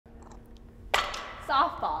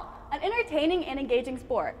softball, an entertaining and engaging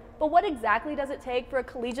sport. But what exactly does it take for a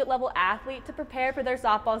collegiate level athlete to prepare for their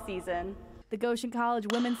softball season? The Goshen College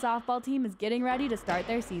women's softball team is getting ready to start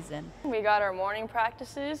their season. We got our morning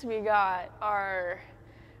practices. We got our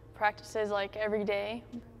practices like every day.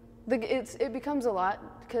 It becomes a lot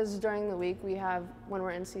because during the week when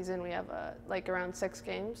we're in season, we have like around 6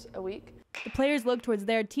 games a week. The players look towards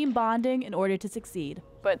their team bonding in order to succeed.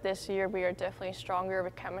 But this year we are definitely stronger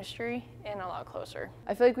with chemistry and a lot closer.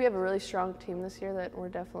 I feel like we have a really strong team this year that we're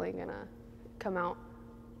definitely gonna come out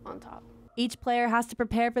on top. Each player has to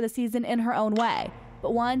prepare for the season in her own way,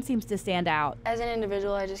 but one seems to stand out. As an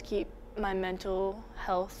individual, I just keep my mental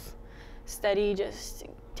health steady, just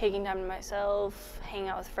taking time to myself, hang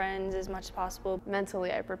out with friends as much as possible.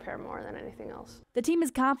 Mentally, I prepare more than anything else. The team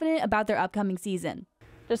is confident about their upcoming season.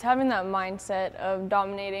 Just having that mindset of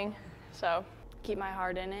dominating, so keep my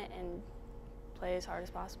heart in it and play as hard as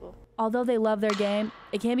possible. Although they love their game,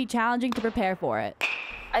 it can be challenging to prepare for it.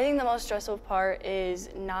 I think the most stressful part is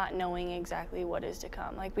not knowing exactly what is to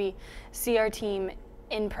come. Like, we see our team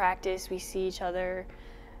in practice, we see each other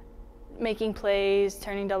making plays,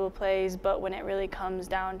 turning double plays, but when it really comes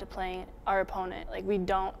down to playing our opponent, like, we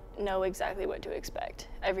don't know exactly what to expect.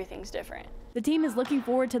 Everything's different. The team is looking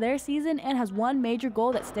forward to their season and has one major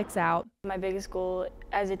goal that sticks out. My biggest goal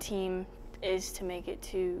as a team is to make it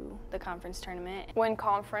to the conference tournament. Win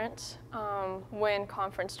conference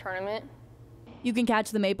tournament. You can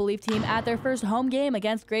catch the Maple Leaf team at their first home game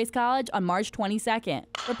against Grace College on March 22nd.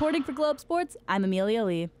 Reporting for Globe Sports, I'm Amelia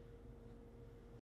Lee.